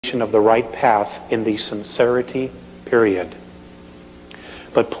of the right path in the sincerity period.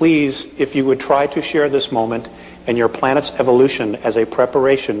 But please, if you would try to share this moment and your planet's evolution as a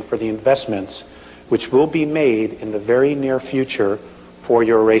preparation for the investments which will be made in the very near future for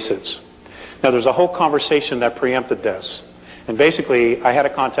your races. Now, there's a whole conversation that preempted this. And basically, I had a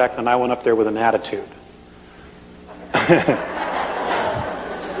contact and I went up there with an attitude.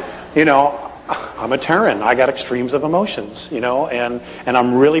 You know, I'm a Terran. I got extremes of emotions, you know, and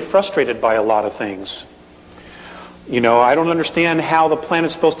I'm really frustrated by a lot of things. You know, I don't understand how the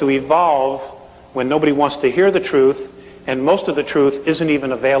planet's supposed to evolve when nobody wants to hear the truth, and most of the truth isn't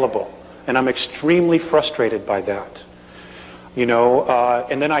even available. And I'm extremely frustrated by that. You know,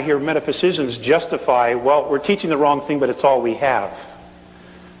 and then I hear metaphysicians justify, well, we're teaching the wrong thing, but it's all we have.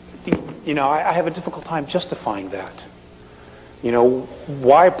 You know, I have a difficult time justifying that. You know,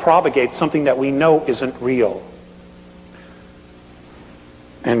 why propagate something that we know isn't real?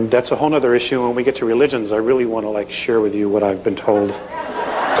 And that's a whole other issue. When we get to religions, I really want to share with you what I've been told.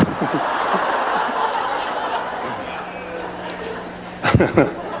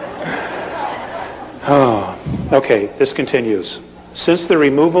 Okay, this continues. Since the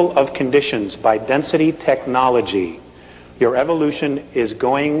removal of conditions by density technology, your evolution is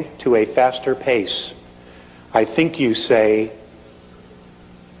going to a faster pace. I think you say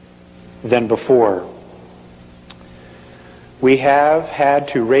than before. We have had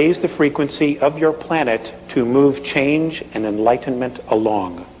to raise the frequency of your planet to move change and enlightenment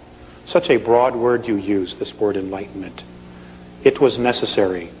along. Such a broad word you use, this word enlightenment. It was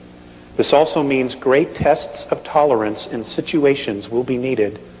necessary. This also means great tests of tolerance in situations will be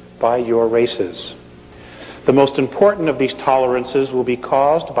needed by your races. The most important of these tolerances will be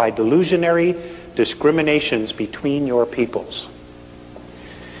caused by delusionary discriminations between your peoples.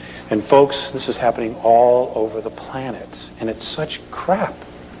 And folks, this is happening all over the planet, and it's such crap.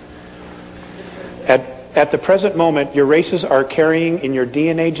 At the present moment, your races are carrying in your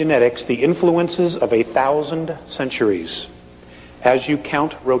DNA genetics the influences of 1,000 centuries. As you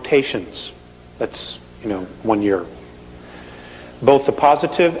count rotations, that's, 1 year. Both the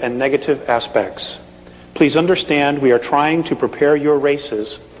positive and negative aspects. Please understand we are trying to prepare your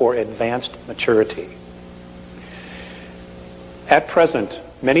races for advanced maturity. At present,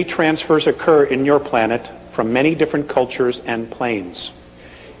 many transfers occur in your planet from many different cultures and planes.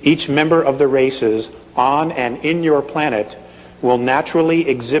 Each member of the races on and in your planet will naturally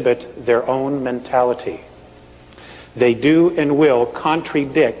exhibit their own mentality. They do and will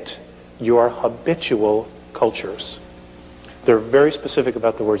contradict your habitual cultures. They're very specific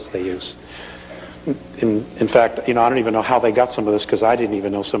about the words they use. In fact, I don't even know how they got some of this, because I didn't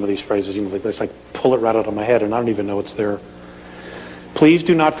even know some of these phrases. It's like pull it right out of my head, and I don't even know it's there. Please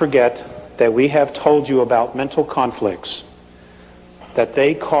do not forget that we have told you about mental conflicts, that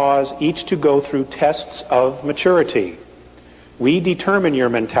they cause each to go through tests of maturity. We determine your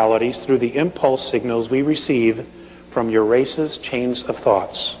mentalities through the impulse signals we receive from your race's chains of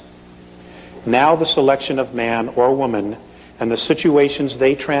thoughts. Now the selection of man or woman and the situations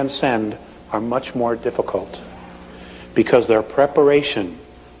they transcend are much more difficult, because their preparation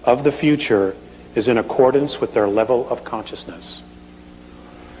of the future is in accordance with their level of consciousness.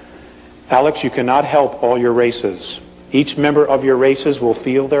 Alex, you cannot help all your races. Each member of your races will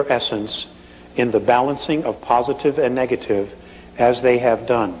feel their essence in the balancing of positive and negative as they have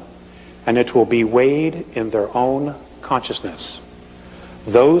done, and it will be weighed in their own consciousness.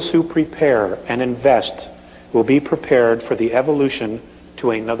 Those who prepare and invest will be prepared for the evolution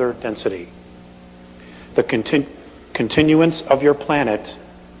to another density. The continuance of your planet,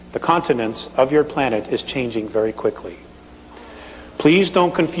 the continents of your planet is changing very quickly. Please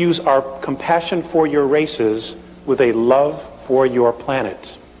don't confuse our compassion for your races with a love for your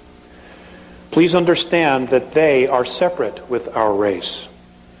planet. Please understand that they are separate with our race.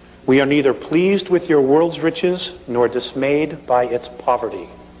 We are neither pleased with your world's riches nor dismayed by its poverty.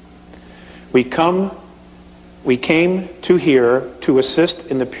 We came to here to assist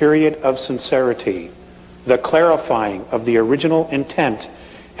in the period of sincerity, the clarifying of the original intent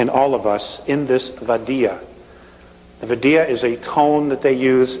in all of us in this Vaidya. The Vaidya is a tone that they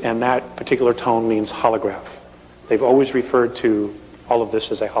use, and that particular tone means holograph. They've always referred to all of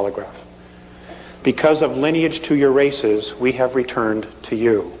this as a holograph. Because of lineage to your races, we have returned to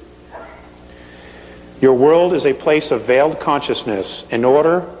you. Your world is a place of veiled consciousness. In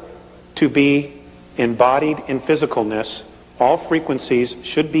order to be embodied in physicalness, all frequencies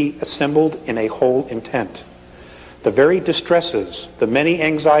should be assembled in a whole intent. The very distresses, the many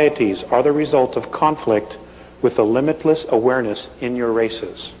anxieties are the result of conflict with the limitless awareness in your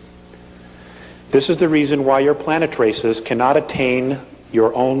races. This is the reason why your planet races cannot attain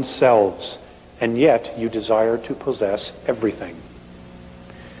your own selves, and yet you desire to possess everything.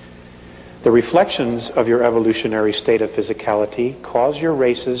 The reflections of your evolutionary state of physicality cause your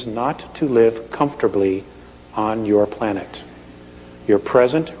races not to live comfortably on your planet. Your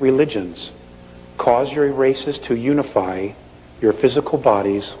present religions cause your races to unify your physical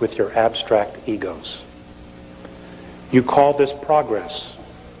bodies with your abstract egos. You call this progress.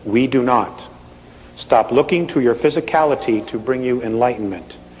 We do not. Stop looking to your physicality to bring you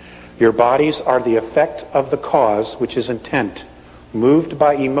enlightenment. Your bodies are the effect of the cause, which is intent, moved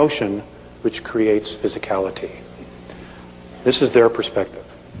by emotion, which creates physicality. This is their perspective.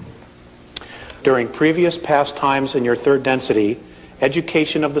 During previous past times in your third density,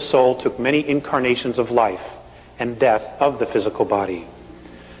 education of the soul took many incarnations of life and death of the physical body.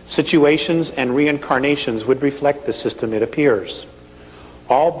 Situations and reincarnations would reflect the system, it appears.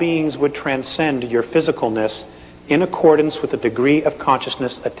 All beings would transcend your physicalness in accordance with the degree of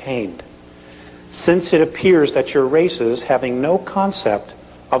consciousness attained. Since it appears that your races, having no concept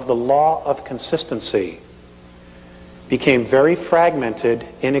of the law of consistency, became very fragmented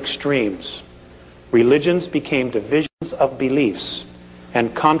in extremes. Religions became divisions of beliefs,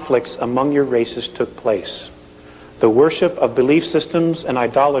 and conflicts among your races took place. The worship of belief systems and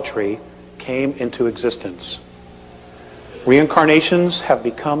idolatry came into existence. Reincarnations have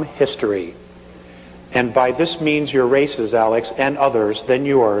become history, and by this means your races, Alex, and others than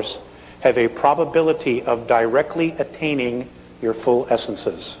yours, have a probability of directly attaining your full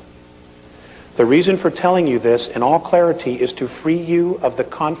essences. The reason for telling you this in all clarity is to free you of the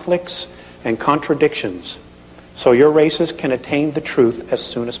conflicts and contradictions, so your races can attain the truth as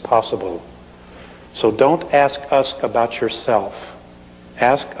soon as possible. So don't ask us about yourself.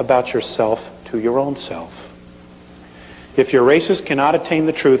 Ask about yourself to your own self. If your races cannot attain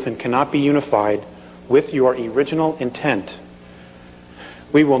the truth and cannot be unified with your original intent,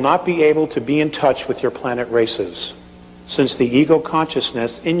 we will not be able to be in touch with your planet races. Since the ego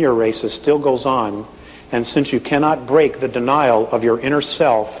consciousness in your races still goes on, and since you cannot break the denial of your inner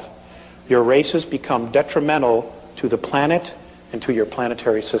self, your races become detrimental to the planet and to your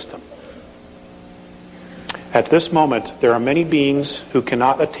planetary system. At this moment, there are many beings who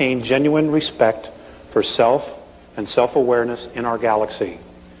cannot attain genuine respect for self and self-awareness in our galaxy.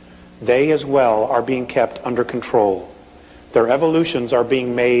 They as well are being kept under control. Their evolutions are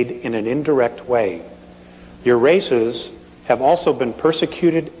being made in an indirect way. Your races have also been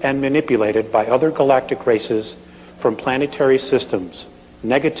persecuted and manipulated by other galactic races from planetary systems,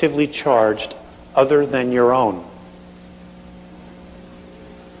 negatively charged other than your own.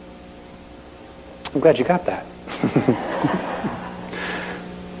 I'm glad you got that.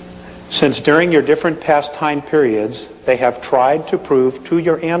 Since during your different past time periods, they have tried to prove to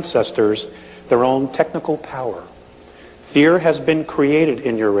your ancestors their own technical power. Fear has been created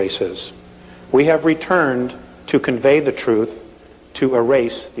in your races. We have returned to convey the truth, to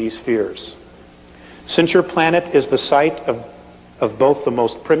erase these fears. Since your planet is the site of both the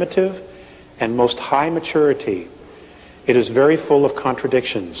most primitive and most high maturity, it is very full of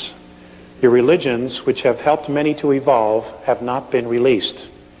contradictions. Your religions, which have helped many to evolve, have not been released.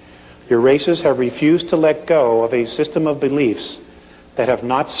 Your races have refused to let go of a system of beliefs that have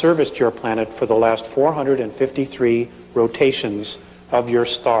not serviced your planet for the last 453 rotations of your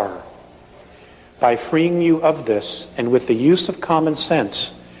star. By freeing you of this, and with the use of common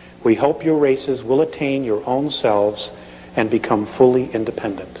sense, we hope your races will attain your own selves and become fully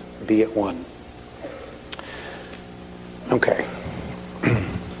independent. Be at one. Okay.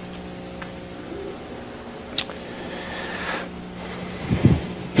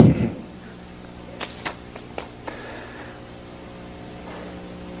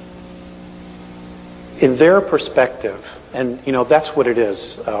 In their perspective, and you know that's what it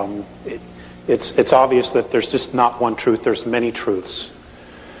is. It's obvious that there's just not one truth. There's many truths.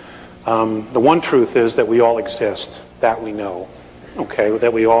 The one truth is that we all exist. That we know. Okay,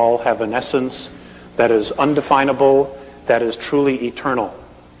 that we all have an essence that is undefinable, that is truly eternal.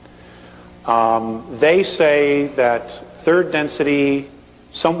 They say that third density,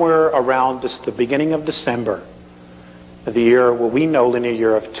 somewhere around the beginning of December, the year, what we know, linear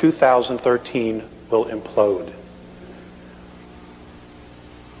year of 2013, will implode.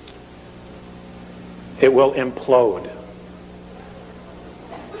 It will implode.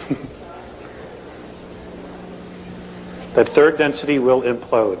 That third density will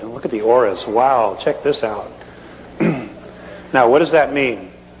implode. And look at the auras. Wow, check this out. Now, what does that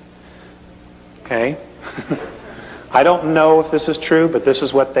mean? Okay. I don't know if this is true, but this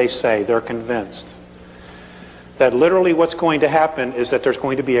is what they say. They're convinced that literally what's going to happen is that there's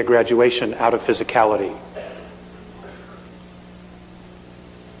going to be a graduation out of physicality.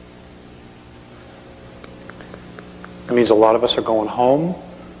 It means a lot of us are going home,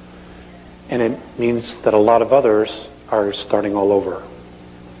 and it means that a lot of others are starting all over,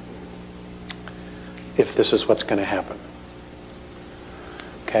 if this is what's going to happen.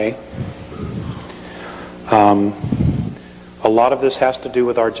 Okay? A lot of this has to do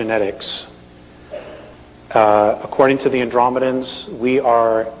with our genetics. According to the Andromedans,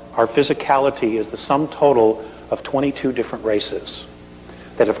 our physicality is the sum total of 22 different races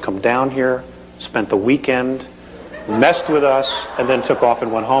that have come down here, spent the weekend, messed with us, and then took off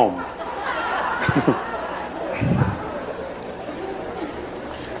and went home.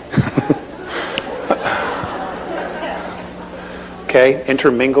 Okay,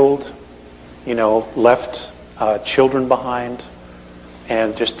 intermingled, left children behind,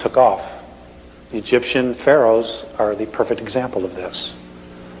 and just took off. The Egyptian pharaohs are the perfect example of this.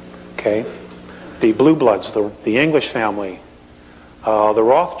 Okay, the blue bloods, the English family, the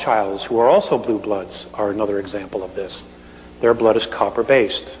Rothschilds, who are also blue bloods, are another example of this. Their blood is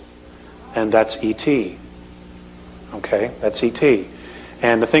copper-based, and that's ET. Okay, that's ET.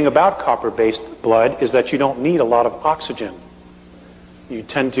 And the thing about copper-based blood is that you don't need a lot of oxygen. Your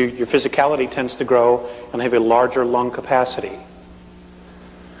physicality tends to grow and have a larger lung capacity.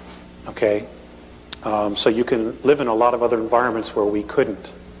 Okay, so you can live in a lot of other environments where we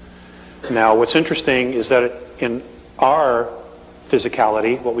couldn't. Now, what's interesting is that in our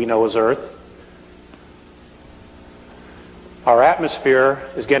physicality, what we know as Earth, our atmosphere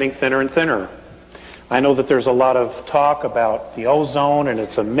is getting thinner and thinner. I know that there's a lot of talk about the ozone, and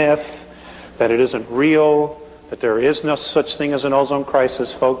it's a myth, that it isn't real, that there is no such thing as an ozone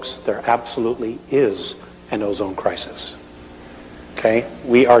crisis. Folks, there absolutely is an ozone crisis. Okay?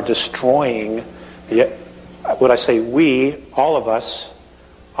 We are destroying, what I say we, all of us,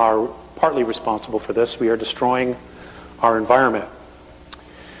 are partly responsible for this. We are destroying our environment.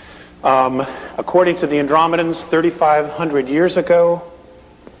 According to the Andromedans, 3,500 years ago,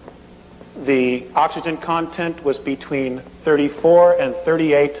 the oxygen content was between 34 and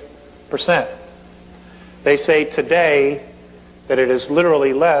 38%. They say today that it is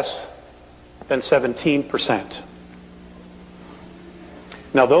literally less than 17%.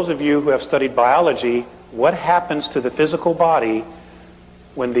 Now, those of you who have studied biology, what happens to the physical body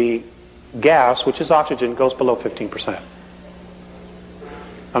when the gas, which is oxygen, goes below 15%?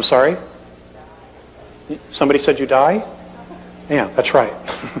 I'm sorry? Somebody said you die? Yeah, that's right.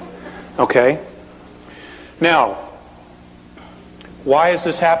 Okay. Now, why is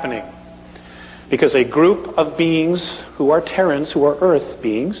this happening? Because a group of beings who are Terrans, who are Earth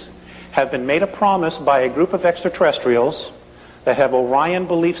beings, have been made a promise by a group of extraterrestrials that have Orion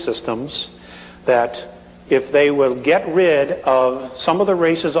belief systems that if they will get rid of some of the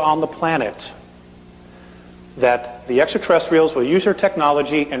races on the planet, that the extraterrestrials will use their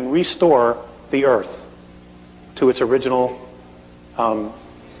technology and restore the Earth to its original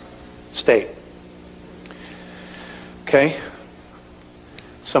state. Okay?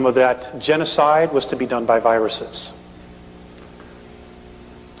 Some of that genocide was to be done by viruses.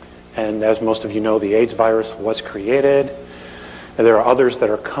 And as most of you know, the AIDS virus was created. And there are others that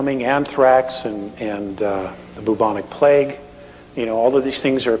are coming, anthrax and the bubonic plague. All of these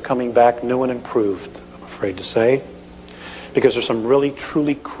things are coming back new and improved, I'm afraid to say, because there's some really,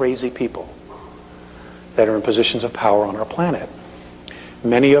 truly crazy people that are in positions of power on our planet.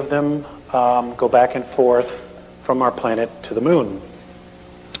 Many of them go back and forth from our planet to the moon.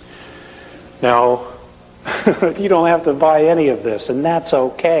 Now, you don't have to buy any of this, and that's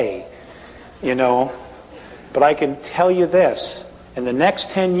okay, But I can tell you this, in the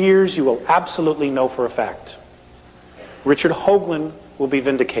next 10 years, you will absolutely know for a fact. Richard Hoagland will be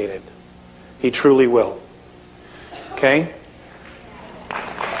vindicated. He truly will. Okay?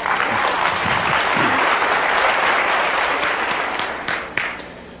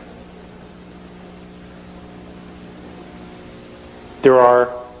 There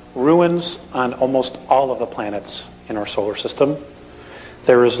are ruins on almost all of the planets in our solar system.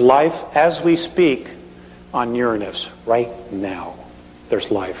 There is life as we speak on Uranus right now. There's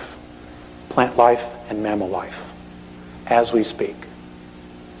life. Plant life and mammal life as we speak.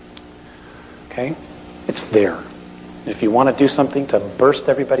 Okay? It's there. If you want to do something to burst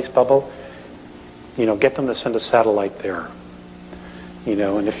everybody's bubble, get them to send a satellite there.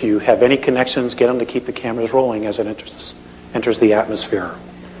 And if you have any connections, get them to keep the cameras rolling as it enters the atmosphere.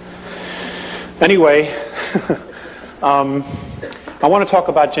 Anyway, I want to talk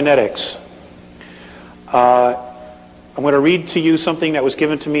about genetics. I'm going to read to you something that was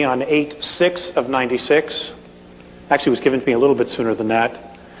given to me on 8/6 of '96. Actually, it was given to me a little bit sooner than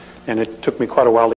that, and it took me quite a while to